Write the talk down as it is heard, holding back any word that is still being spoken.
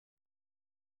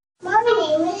My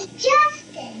name is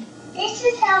Justin. This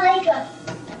is how I go.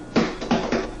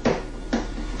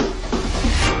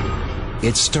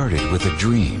 It started with a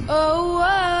dream.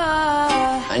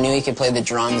 I knew he could play the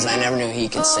drums. I never knew he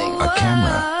could sing. A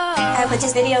camera. I put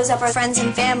his videos of our friends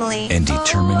and family. And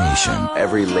determination.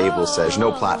 Every label says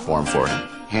no platform for him.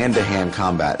 Hand-to-hand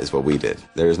combat is what we did.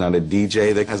 There's not a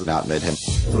DJ that has not met him.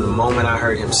 From the moment I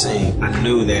heard him sing, I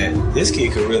knew that this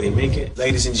kid could really make it.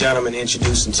 Ladies and gentlemen,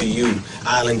 introducing to you,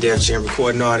 Island Def Jam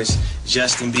recording artist,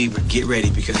 Justin Bieber. Get ready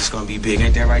because it's going to be big.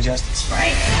 Ain't that right, Justin?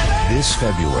 Right. This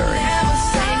February,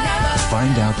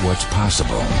 find out what's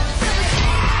possible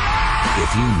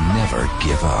if you never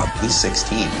give up. He's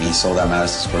 16 and he sold out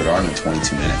Madison Square Garden in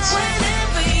 22 minutes.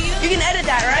 You can edit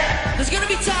that, right? There's gonna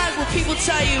be times where people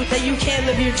tell you that you can't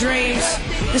live your dreams.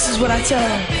 This is what I tell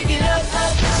them.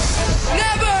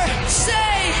 Never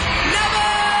say never!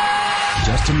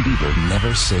 Justin Bieber,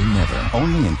 Never Say Never.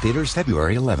 Only in theaters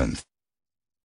February 11th.